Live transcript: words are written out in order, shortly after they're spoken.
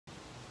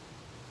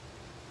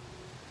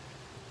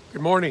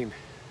Good morning.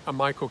 I'm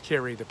Michael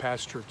Carey, the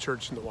pastor of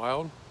Church in the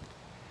Wild.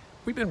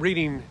 We've been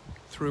reading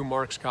through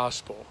Mark's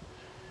Gospel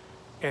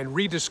and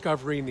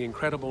rediscovering the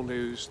incredible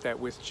news that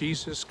with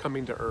Jesus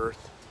coming to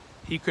earth,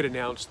 he could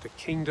announce the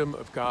kingdom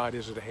of God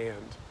is at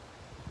hand.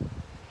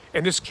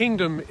 And this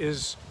kingdom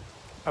is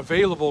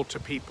available to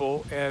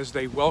people as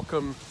they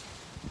welcome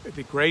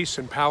the grace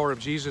and power of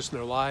Jesus in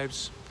their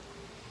lives.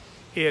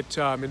 It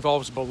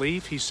involves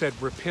belief. He said,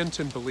 repent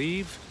and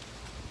believe.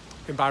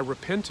 And by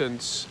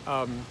repentance,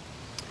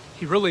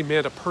 he really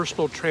meant a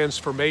personal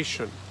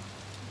transformation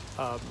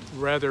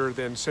rather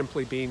than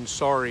simply being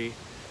sorry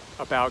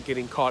about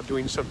getting caught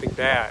doing something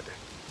bad.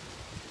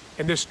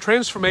 And this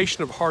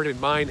transformation of heart and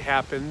mind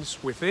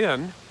happens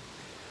within,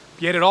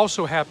 yet it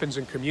also happens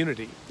in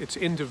community. It's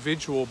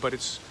individual, but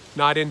it's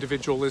not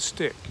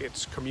individualistic.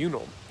 It's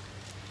communal.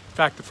 In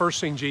fact, the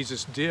first thing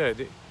Jesus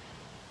did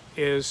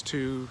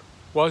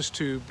was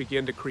to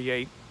begin to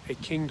create a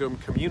kingdom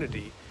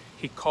community.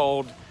 He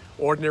called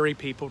ordinary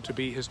people to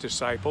be his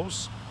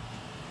disciples,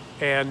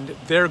 and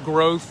their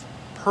growth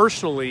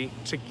personally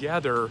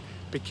together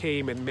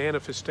became a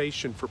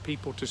manifestation for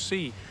people to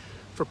see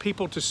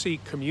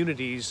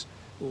communities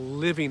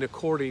living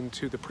according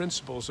to the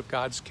principles of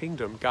God's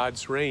kingdom,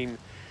 God's reign.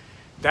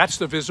 That's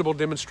the visible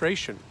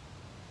demonstration.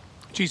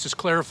 Jesus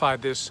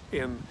clarified this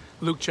in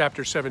Luke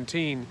chapter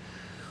 17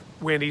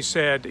 when he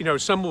said,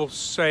 some will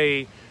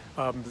say,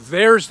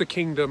 there's the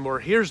kingdom or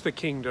here's the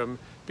kingdom,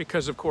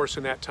 because of course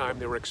in that time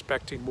they were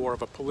expecting more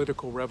of a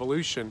political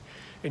revolution.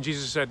 And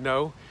Jesus said,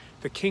 no,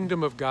 the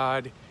kingdom of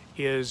God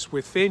is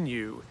within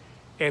you.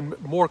 And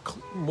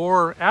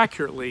more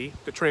accurately,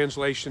 the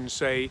translations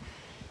say,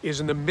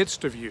 is in the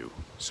midst of you.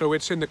 So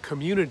it's in the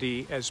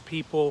community as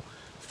people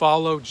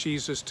follow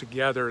Jesus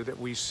together that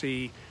we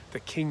see the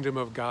kingdom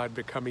of God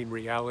becoming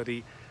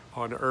reality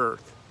on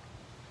earth.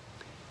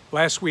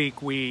 Last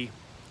week we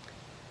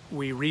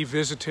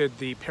revisited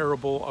the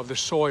parable of the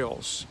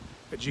soils,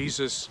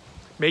 Jesus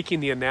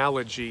making the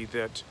analogy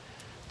that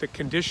the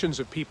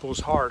conditions of people's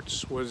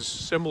hearts was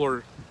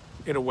similar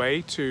in a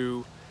way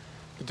to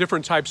the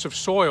different types of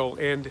soil.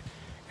 And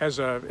as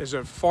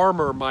a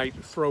farmer might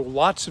throw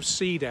lots of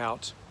seed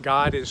out,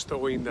 God is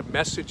throwing the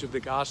message of the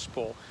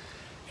gospel.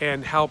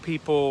 And how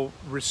people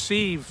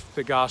receive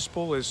the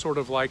gospel is sort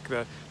of like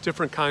the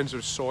different kinds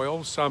of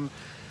soil. Some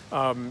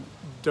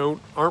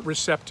aren't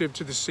receptive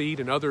to the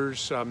seed, and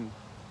others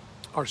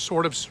are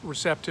sort of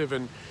receptive,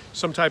 and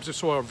some types of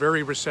soil are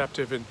very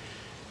receptive.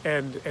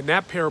 And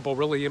that parable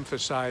really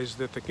emphasized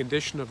that the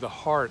condition of the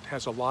heart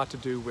has a lot to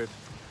do with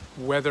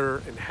whether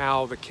and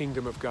how the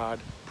kingdom of God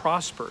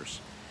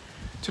prospers.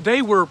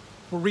 Today we're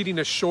reading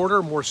a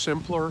shorter, more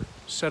simpler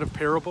set of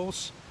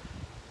parables,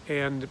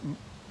 and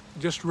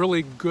just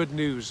really good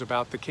news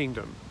about the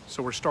kingdom.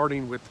 So we're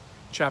starting with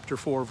chapter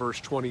 4, verse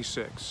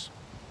 26.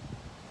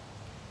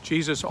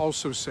 Jesus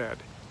also said,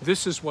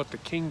 "This is what the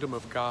kingdom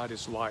of God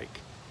is like.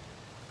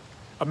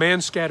 A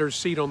man scatters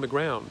seed on the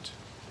ground.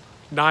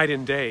 Night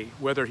and day,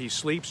 whether he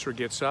sleeps or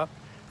gets up,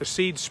 the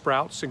seed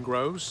sprouts and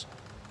grows,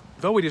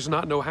 though he does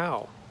not know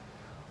how.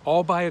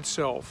 All by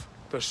itself,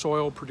 the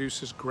soil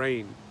produces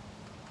grain.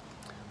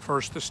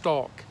 First the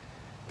stalk,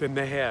 then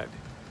the head,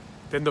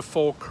 then the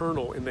full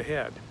kernel in the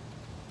head.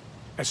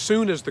 As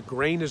soon as the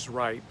grain is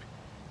ripe,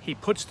 he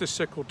puts the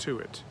sickle to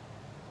it,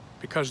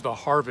 because the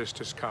harvest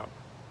has come."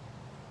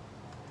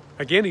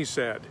 Again he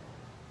said,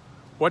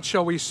 "What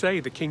shall we say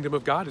the kingdom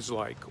of God is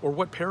like, or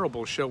what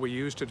parable shall we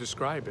use to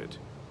describe it?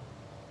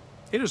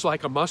 It is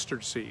like a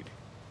mustard seed,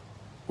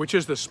 which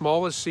is the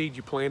smallest seed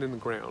you plant in the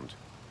ground.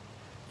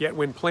 Yet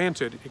when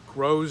planted, it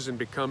grows and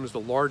becomes the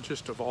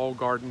largest of all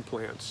garden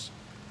plants,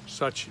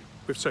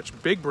 with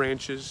such big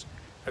branches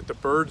that the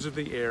birds of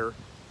the air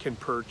can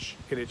perch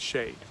in its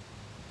shade."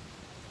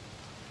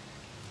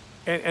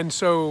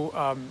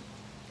 So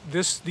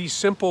these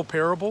simple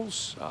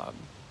parables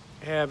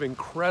have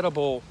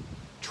incredible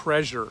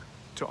treasure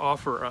to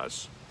offer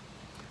us.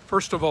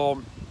 First of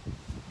all,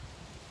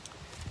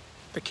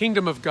 the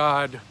kingdom of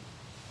God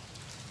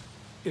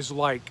is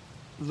like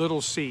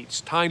little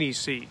seeds, tiny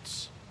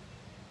seeds.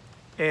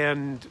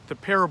 And the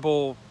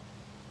parable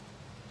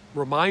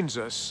reminds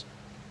us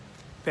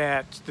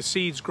that the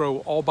seeds grow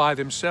all by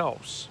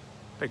themselves.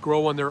 They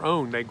grow on their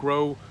own. They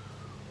grow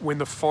when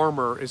the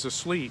farmer is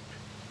asleep.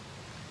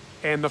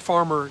 And the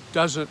farmer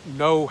doesn't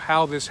know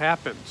how this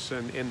happens.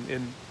 And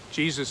in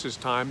Jesus'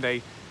 time,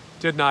 they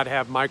did not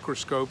have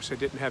microscopes. They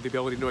didn't have the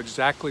ability to know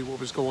exactly what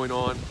was going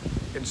on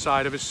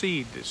inside of a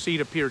seed. The seed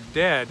appeared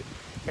dead,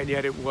 and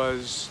yet it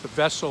was the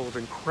vessel of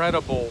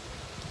incredible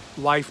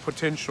life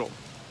potential.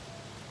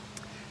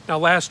 Now,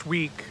 last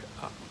week,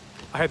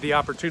 I had the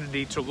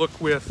opportunity to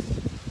look with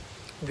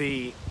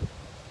the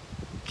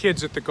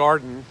kids at the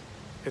garden,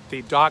 at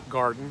the Dock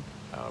Garden,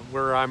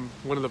 where I'm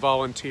one of the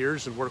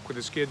volunteers and work with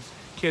his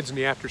kids in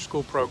the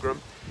after-school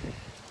program.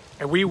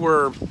 And we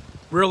were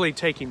really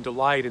taking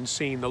delight in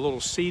seeing the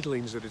little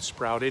seedlings that had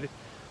sprouted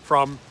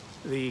from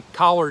the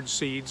collard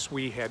seeds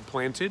we had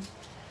planted.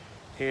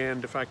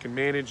 And if I can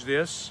manage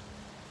this,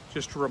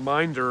 just a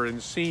reminder, in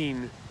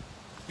seeing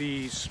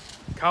these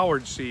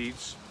collard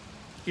seeds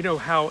You know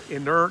how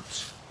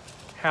inert,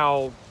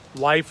 how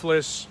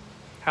lifeless,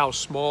 how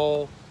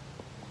small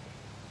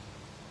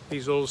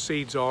these little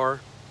seeds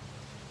are.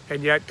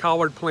 And yet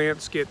collard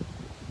plants get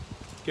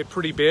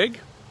pretty big,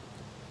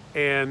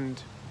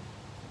 and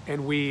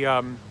we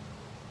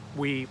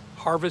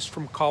harvest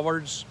from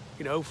collards,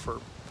 you know, for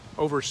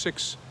over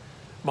 6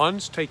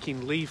 months,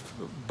 taking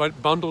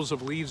bundles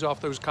of leaves off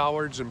those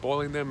collards and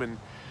boiling them and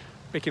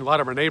making a lot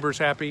of our neighbors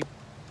happy.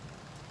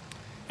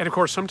 And of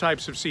course, some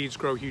types of seeds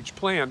grow huge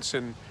plants,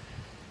 and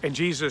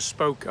Jesus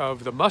spoke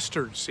of the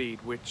mustard seed,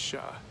 which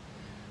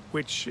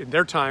in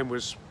their time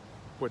was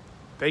what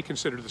they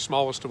considered the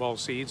smallest of all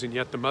seeds, and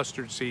yet the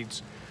mustard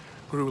seeds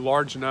grew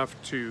large enough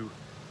to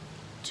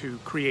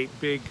create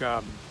big,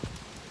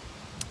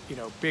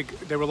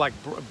 they were like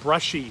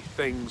brushy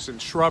things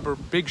and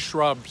big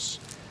shrubs,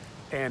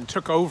 and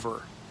took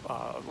over,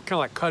 kind of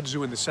like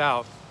kudzu in the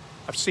South.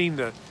 I've seen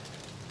the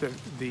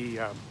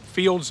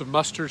fields of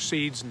mustard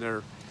seeds in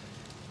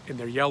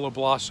their yellow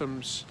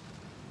blossoms,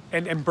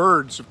 and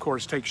birds, of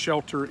course, take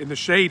shelter in the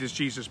shade, as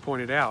Jesus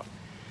pointed out.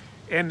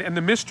 And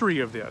the mystery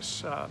of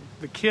this,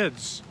 the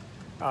kids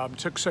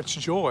took such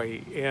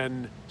joy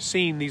in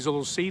seeing these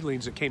little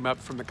seedlings that came up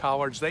from the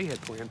collards they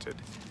had planted.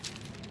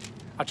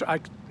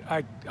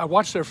 I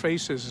watched their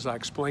faces as I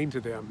explained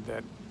to them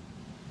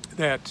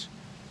that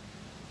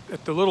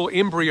the little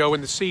embryo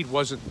in the seed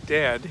wasn't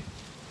dead.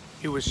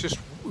 It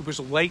was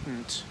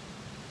latent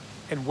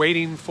and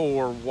waiting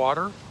for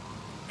water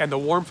and the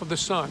warmth of the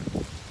sun.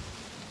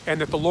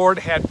 And that the Lord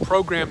had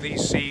programmed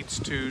these seeds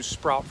to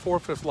sprout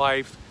forth with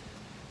life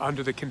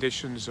under the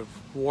conditions of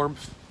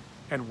warmth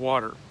and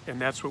water. And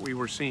that's what we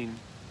were seeing.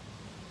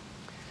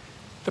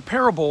 The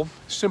parable,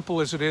 simple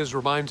as it is,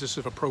 reminds us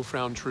of a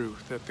profound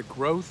truth, that the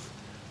growth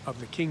of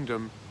the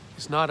kingdom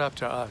is not up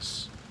to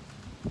us.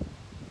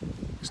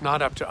 It's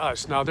not up to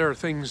us. Now, there are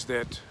things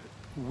that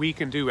we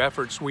can do,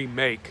 efforts we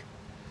make,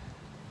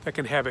 that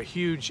can have a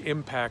huge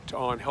impact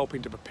on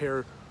helping to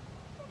prepare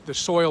the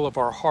soil of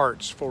our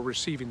hearts for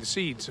receiving the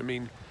seeds. I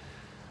mean,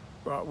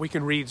 we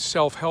can read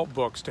self-help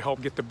books to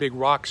help get the big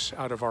rocks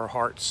out of our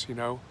hearts, you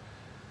know.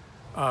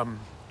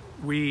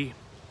 We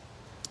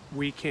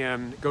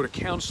can go to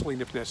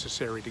counseling if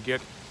necessary to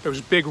get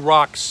those big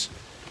rocks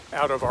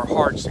out of our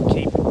hearts and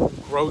keep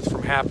growth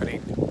from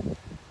happening.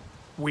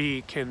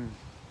 We can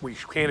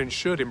and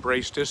should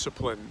embrace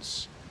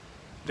disciplines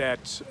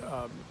that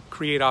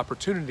create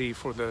opportunity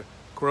for the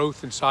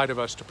growth inside of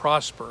us to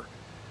prosper.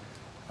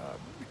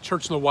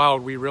 Church in the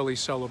Wild, we really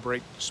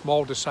celebrate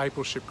small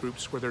discipleship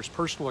groups where there's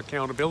personal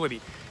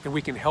accountability and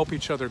we can help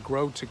each other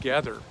grow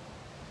together.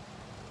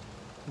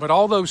 But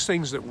all those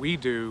things that we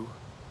do,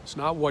 it's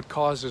not what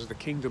causes the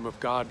kingdom of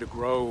God to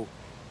grow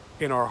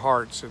in our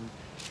hearts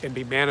and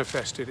be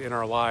manifested in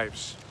our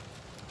lives.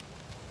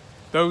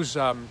 Those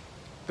are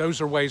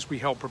ways we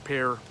help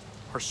prepare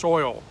our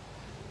soil,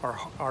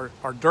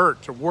 our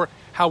dirt,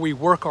 how we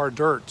work our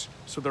dirt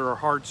so that our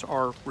hearts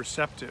are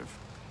receptive.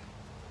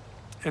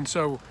 And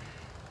so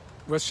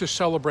let's just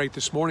celebrate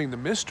this morning the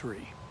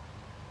mystery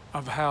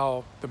of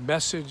how the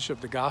message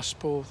of the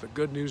gospel, the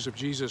good news of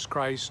Jesus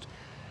Christ,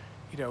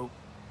 you know,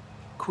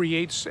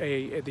 creates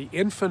the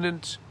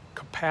infinite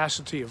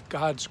capacity of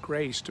God's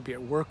grace to be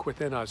at work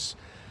within us,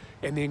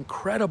 and the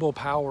incredible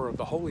power of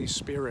the Holy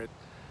Spirit,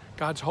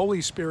 God's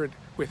Holy Spirit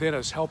within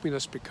us, helping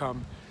us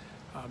become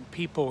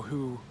people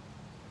who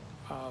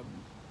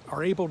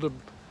are able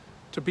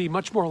to be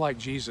much more like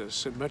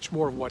Jesus and much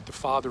more of what the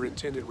Father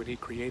intended when He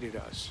created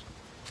us.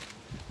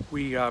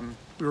 We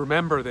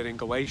remember that in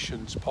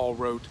Galatians, Paul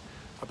wrote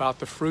about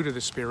the fruit of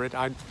the Spirit.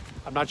 I'm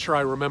not sure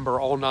I remember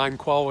all 9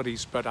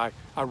 qualities, but I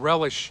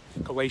relish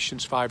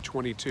Galatians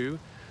 5:22,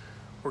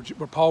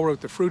 where Paul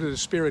wrote, the fruit of the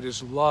Spirit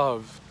is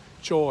love,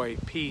 joy,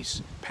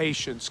 peace,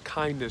 patience,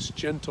 kindness,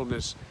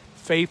 gentleness,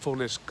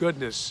 faithfulness,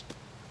 goodness,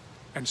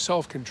 and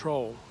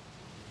self-control.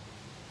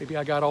 Maybe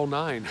I got all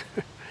 9.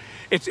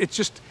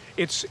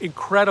 It's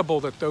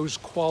incredible that those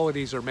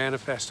qualities are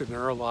manifested in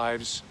our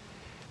lives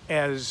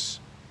as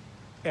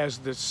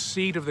the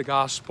seed of the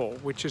gospel,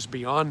 which is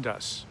beyond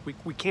us.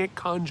 We can't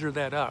conjure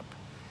that up.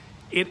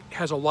 It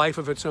has a life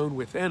of its own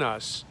within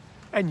us.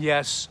 And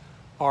yes,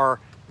 our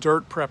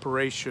dirt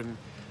preparation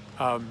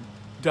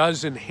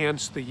does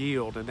enhance the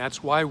yield, and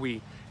that's why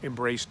we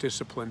embrace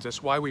disciplines.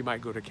 That's why we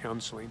might go to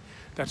counseling.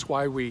 That's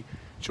why we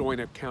join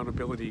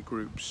accountability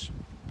groups.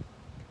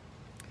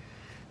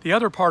 The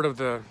other part of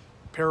the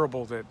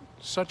parable that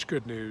such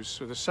good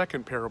news, or the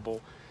second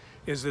parable,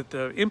 is that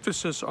the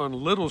emphasis on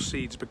little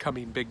seeds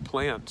becoming big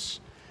plants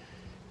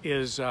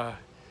is a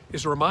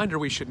reminder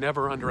we should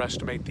never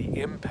underestimate the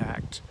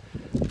impact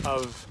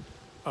of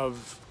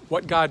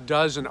what God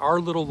does in our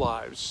little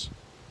lives,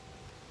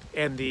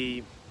 and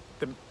the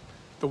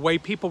way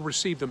people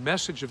receive the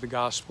message of the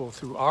gospel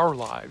through our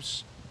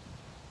lives,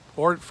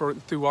 or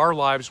through our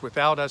lives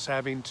without us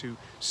having to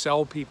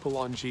sell people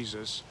on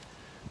Jesus.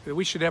 That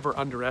we should never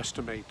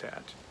underestimate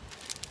that.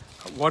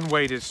 One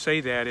way to say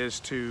that is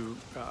to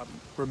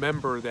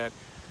remember that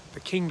the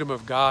kingdom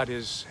of God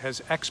has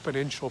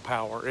exponential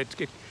power.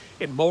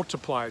 It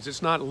multiplies.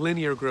 It's not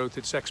linear growth,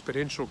 it's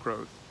exponential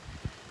growth.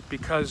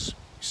 Because,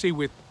 see,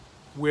 with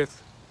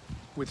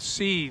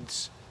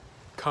seeds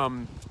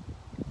come,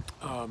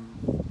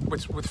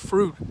 with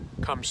fruit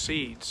come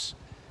seeds.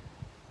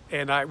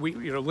 And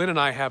Lynn and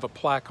I have a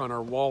plaque on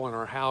our wall in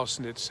our house,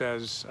 and it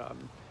says,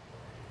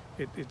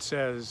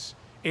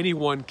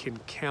 anyone can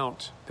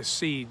count the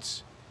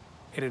seeds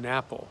in an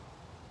apple,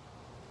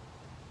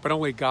 but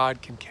only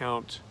God can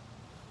count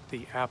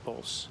the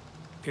apples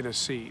in a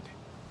seed.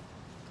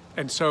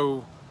 And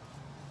so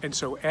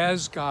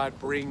as God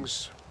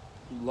brings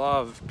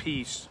love,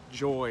 peace,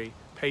 joy,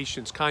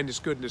 patience, kindness,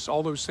 goodness,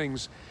 all those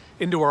things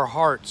into our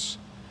hearts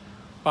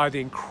by the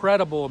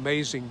incredible,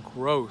 amazing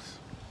growth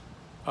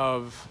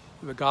of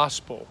the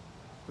gospel,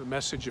 the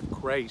message of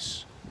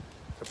grace,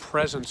 the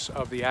presence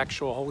of the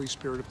actual Holy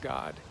Spirit of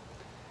God,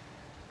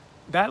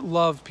 that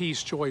love,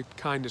 peace, joy,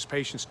 kindness,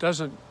 patience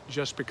doesn't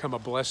just become a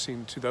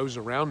blessing to those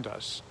around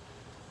us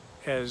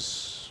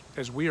as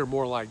we are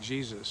more like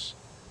Jesus.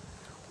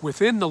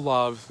 Within the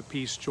love, the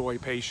peace, joy,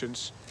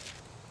 patience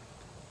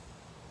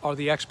are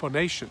the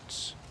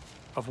explanations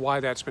of why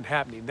that's been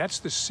happening. That's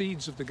the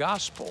seeds of the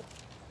gospel.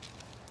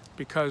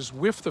 Because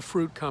with the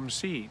fruit come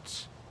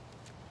seeds.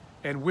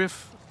 And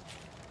with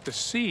the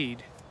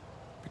seed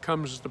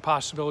becomes the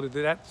possibility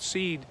that that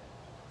seed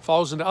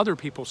falls into other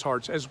people's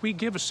hearts as we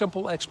give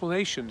simple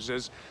explanations,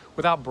 as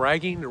without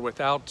bragging or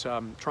without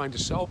trying to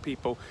sell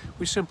people,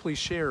 we simply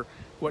share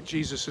what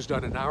Jesus has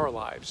done in our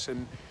lives.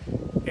 And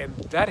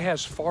that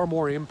has far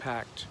more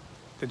impact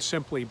than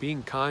simply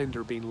being kind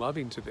or being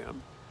loving to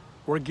them.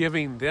 We're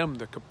giving them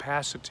the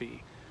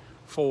capacity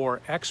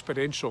for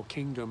exponential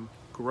kingdom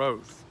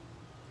growth.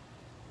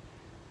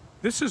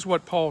 This is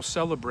what Paul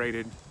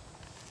celebrated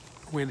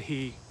when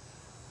he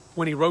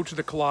wrote to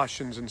the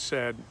Colossians and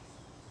said,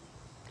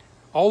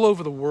 all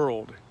over the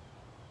world,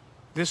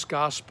 this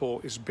gospel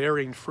is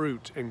bearing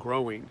fruit and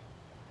growing,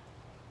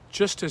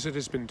 just as it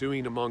has been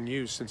doing among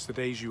you since the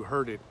days you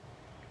heard it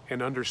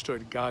and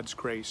understood God's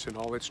grace and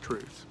all its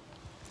truth.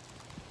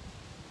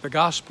 The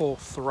gospel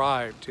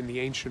thrived in the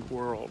ancient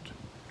world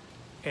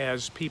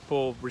as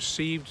people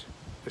received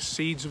the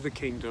seeds of the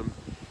kingdom,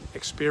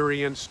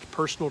 experienced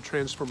personal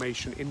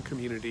transformation in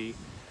community,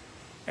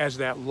 as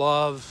that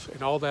love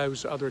and all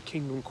those other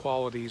kingdom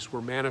qualities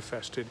were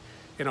manifested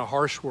in a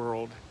harsh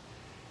world.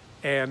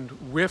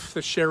 And with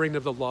the sharing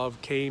of the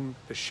love came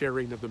the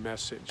sharing of the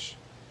message.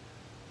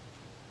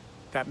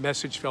 That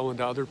message fell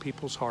into other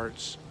people's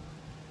hearts.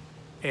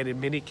 And in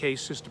many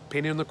cases,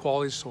 depending on the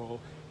quality of soil,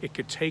 it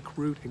could take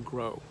root and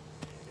grow.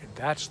 And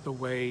that's the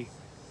way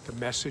the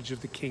message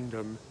of the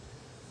kingdom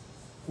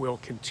will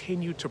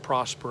continue to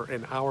prosper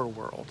in our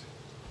world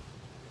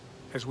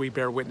as we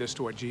bear witness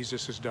to what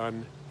Jesus has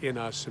done in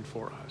us and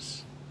for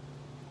us.